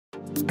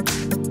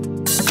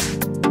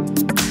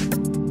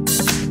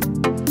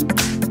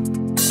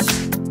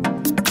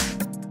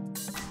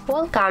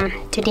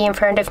Welcome. Today in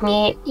front of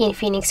me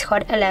Infinix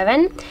Hot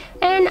 11,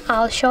 and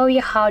I'll show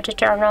you how to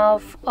turn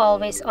off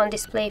always on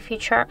display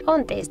feature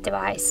on this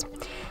device.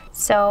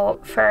 So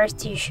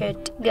first you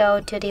should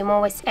go to the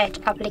Muviz Edge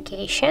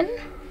application,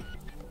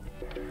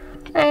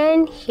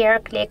 and here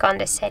click on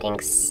the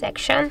settings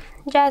section.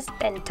 Just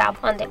then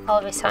tap on the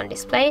always on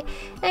display,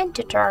 and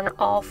to turn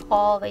off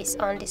always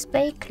on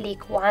display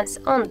click once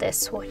on the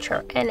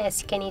switcher, and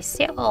as you can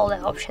see all the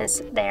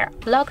options they're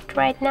blocked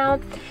right now.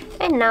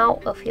 And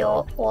now if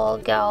you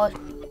will go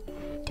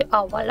to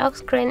our lock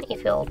screen,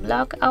 if you'll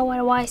block our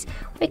device,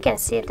 we can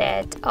see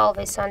that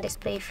always on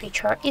display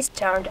feature is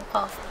turned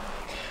off.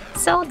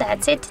 So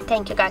that's it.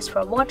 Thank you guys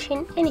for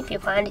watching, and if you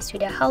find this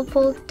video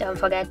helpful, don't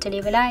forget to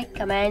leave a like,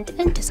 comment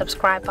and to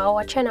subscribe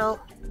our channel.